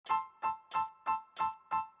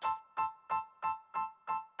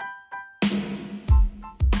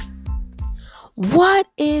What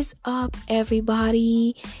is up,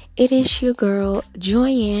 everybody? It is your girl,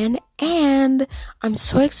 Joyanne, and I'm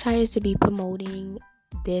so excited to be promoting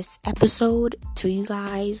this episode to you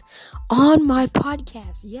guys on my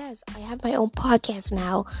podcast. Yes, I have my own podcast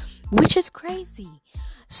now, which is crazy.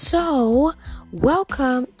 So,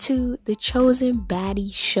 welcome to the Chosen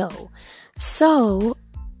Baddie Show. So,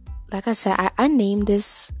 like I said, I named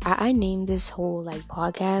this whole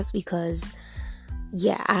podcast because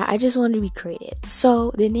I just wanted to be creative.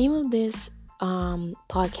 So the name of this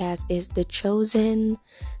podcast is the Chosen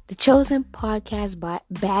Podcast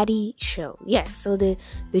Baddie Show. Yes, so the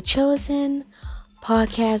Chosen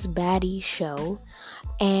Podcast Baddie Show,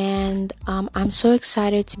 and I'm so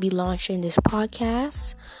excited to be launching this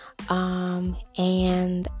podcast.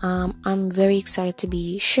 And I'm very excited to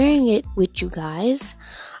be sharing it with you guys.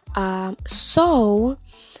 So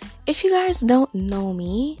if you guys don't know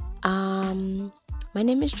me, my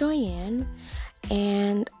name is Joyanne,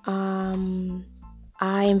 and I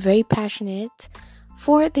am very passionate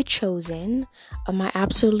for The Chosen. I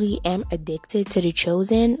absolutely am addicted to The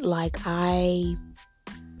Chosen, like I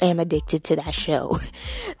am addicted to that show.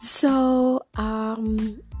 So, I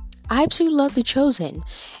absolutely love The Chosen,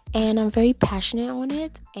 and I'm very passionate on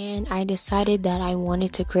it, and I decided that I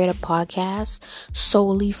wanted to create a podcast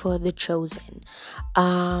solely for The Chosen.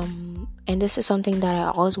 And this is something that I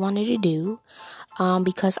always wanted to do,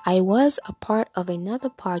 because I was a part of another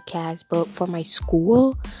podcast, but for my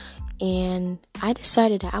school, and I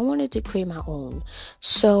decided that I wanted to create my own.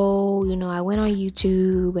 So, I went on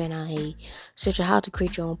YouTube and I searched how to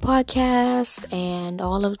create your own podcast and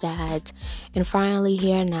all of that. And finally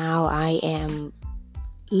here now, I am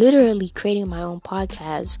literally creating my own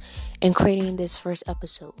podcast and creating this first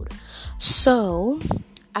episode. So,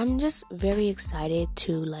 I'm just very excited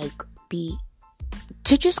to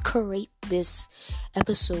just create this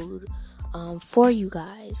episode for you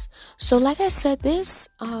guys. So like I said, this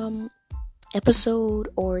episode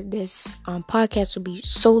or this podcast will be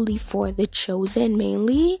solely for The Chosen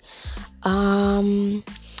mainly, and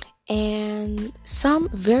some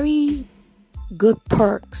very good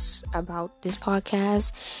perks about this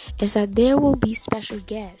podcast is that there will be special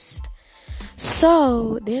guests.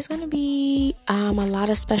 So there's gonna be a lot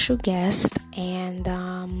of special guests, and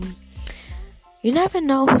you never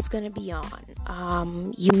know who's going to be on.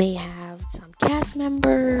 You may have some cast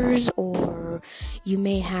members, or you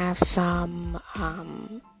may have some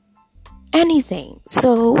anything.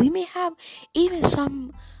 So we may have even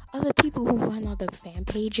some other people who run other fan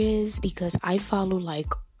pages, because I follow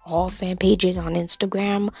all fan pages on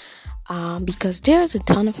Instagram, because there's a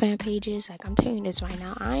ton of fan pages. I'm telling you this right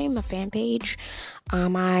now, I'm a fan page.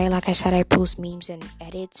 I post memes and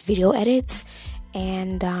video edits,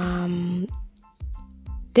 and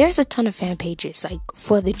there's a ton of fan pages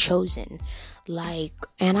for The Chosen,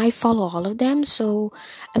 and I follow all of them. So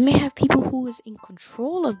I may have people who is in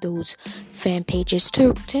control of those fan pages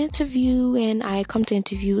to interview, and I come to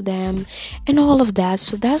interview them and all of that.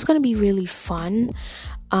 So that's gonna be really fun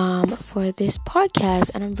for this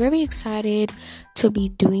podcast, and I'm very excited to be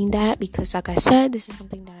doing that because, like I said, this is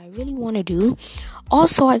something that I really want to do.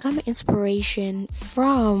 Also, I got my inspiration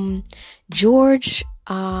from George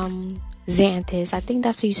Xantis. I think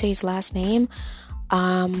that's how you say his last name.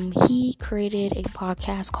 He created a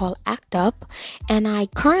podcast called Act Up, and I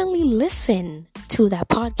currently listen to that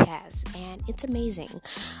podcast, and it's amazing.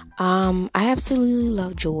 I absolutely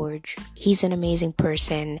love George. He's an amazing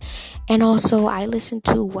person. And also, I listen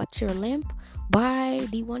to What's Your Limp by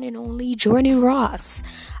the one and only Jordan Ross.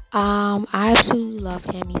 I absolutely love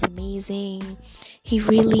him. He's amazing. He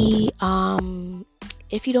really,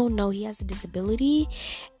 if you don't know, he has a disability,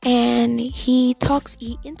 and he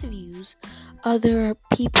interviews other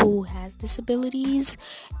people who has disabilities,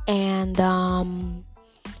 and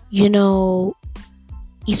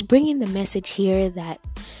he's bringing the message here that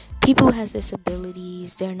people who has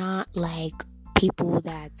disabilities, they're not like people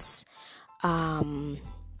that's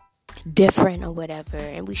different or whatever,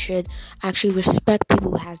 and we should actually respect people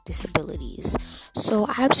who has disabilities. So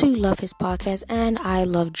I absolutely love his podcast, and I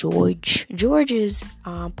love George's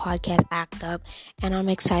podcast Act Up, and I'm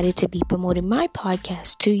excited to be promoting my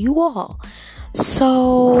podcast to you all.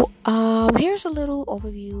 So here's a little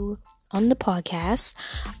overview on the podcast.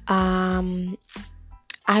 I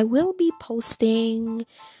will be posting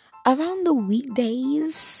around the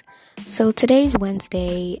weekdays. So today's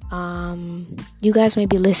Wednesday. You guys may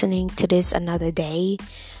be listening to this another day.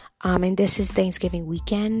 And this is Thanksgiving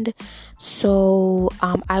weekend. So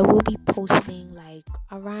I will be posting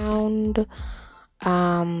around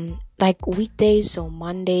like weekdays or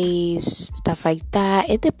Mondays, stuff like that.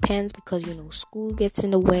 It depends because school gets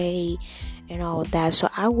in the way and all of that. So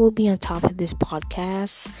I will be on top of this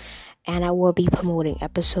podcast, and I will be promoting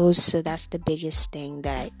episodes. So that's the biggest thing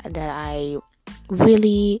that I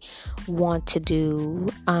really want to do.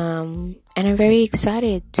 And I'm very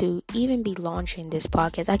excited to even be launching this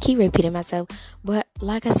podcast. I keep repeating myself, but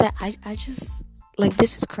like I said, I just like,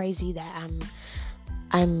 this is crazy that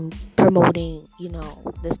I'm promoting,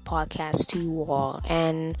 this podcast to you all.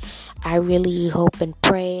 And I really hope and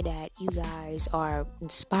pray that you guys are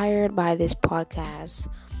inspired by this podcast.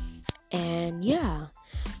 And yeah.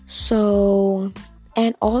 So,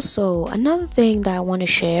 and also another thing that I want to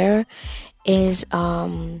share is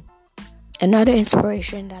another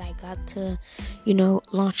inspiration that I got to,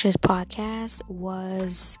 launch this podcast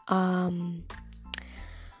was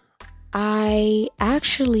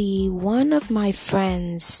one of my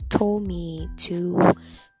friends told me to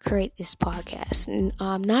create this podcast.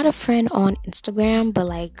 Not a friend on Instagram, but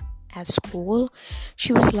like at school.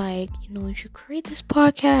 She was like, you should create this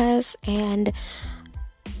podcast. And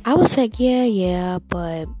I was like, yeah,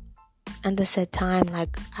 but at the said time,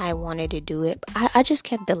 like, I wanted to do it. I just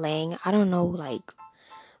kept delaying. I don't know, like,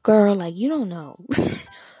 girl, like, you don't know.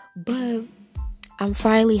 But I'm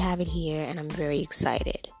finally have it here, and I'm very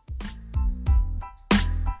excited.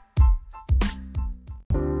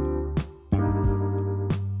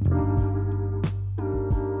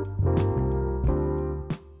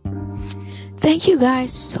 Thank you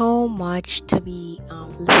guys so much to be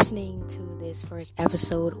listening to this first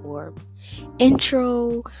episode or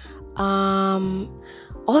intro.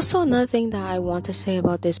 Also, another thing that I want to say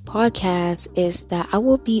about this podcast is that I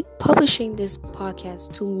will be publishing this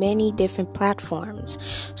podcast to many different platforms.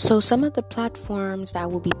 So some of the platforms that I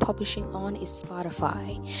will be publishing on is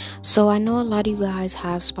Spotify. So I know a lot of you guys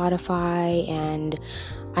have Spotify, and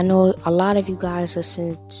I know a lot of you guys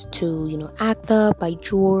listen to, Act Up by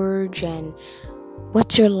George and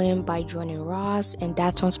What's Your Limb by Jordan Ross, and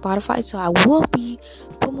that's on Spotify. So I will be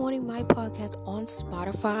promoting my podcast on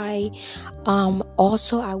Spotify.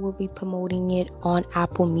 Also, I will be promoting it on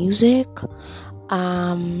Apple Music,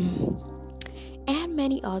 and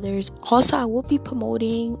many others. Also, I will be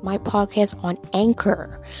promoting my podcast on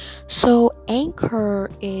Anchor. So Anchor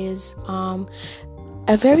is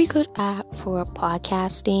a very good app for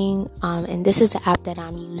podcasting, and this is the app that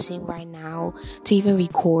I'm using right now to even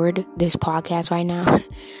record this podcast right now.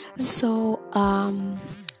 So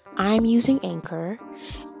I'm using Anchor,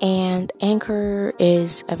 and Anchor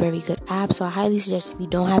is a very good app, so I highly suggest, if you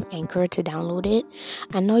don't have Anchor, to download it.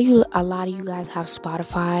 I know a lot of you guys have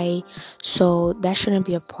Spotify, so that shouldn't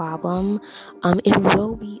be a problem. It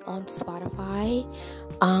will be on Spotify.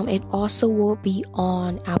 It also will be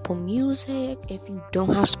on Apple Music if you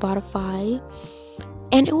don't have Spotify,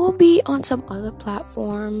 and it will be on some other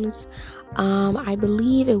platforms. I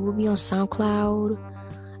believe it will be on SoundCloud.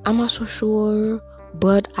 I'm not so sure,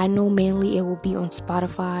 but I know mainly it will be on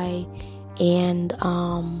Spotify and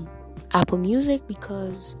Apple Music,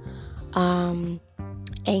 because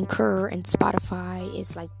Anchor and Spotify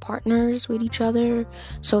is like partners with each other.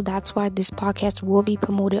 So that's why this podcast will be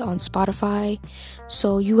promoted on Spotify.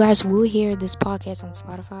 So you guys will hear this podcast on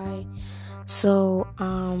Spotify. So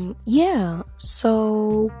yeah.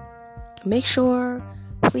 So make sure,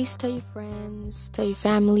 please tell your friends, tell your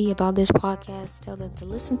family about this podcast, tell them to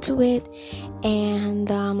listen to it.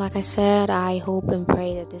 And like I said, I hope and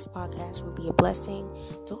pray that this podcast will be a blessing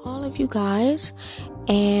to all of you guys.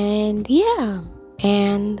 And yeah,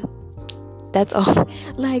 and that's all.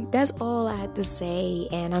 Like, that's all I had to say.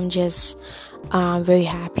 And I'm just very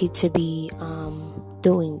happy to be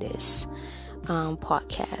doing this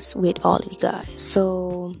podcast with all of you guys.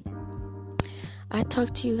 So I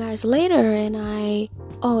talk to you guys later, and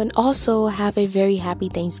and also have a very happy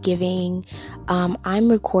Thanksgiving.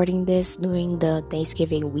 I'm recording this during the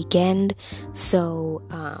Thanksgiving weekend. So,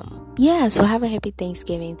 so have a happy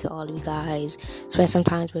Thanksgiving to all of you guys. Spend some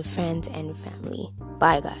time with friends and family.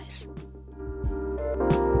 Bye, guys.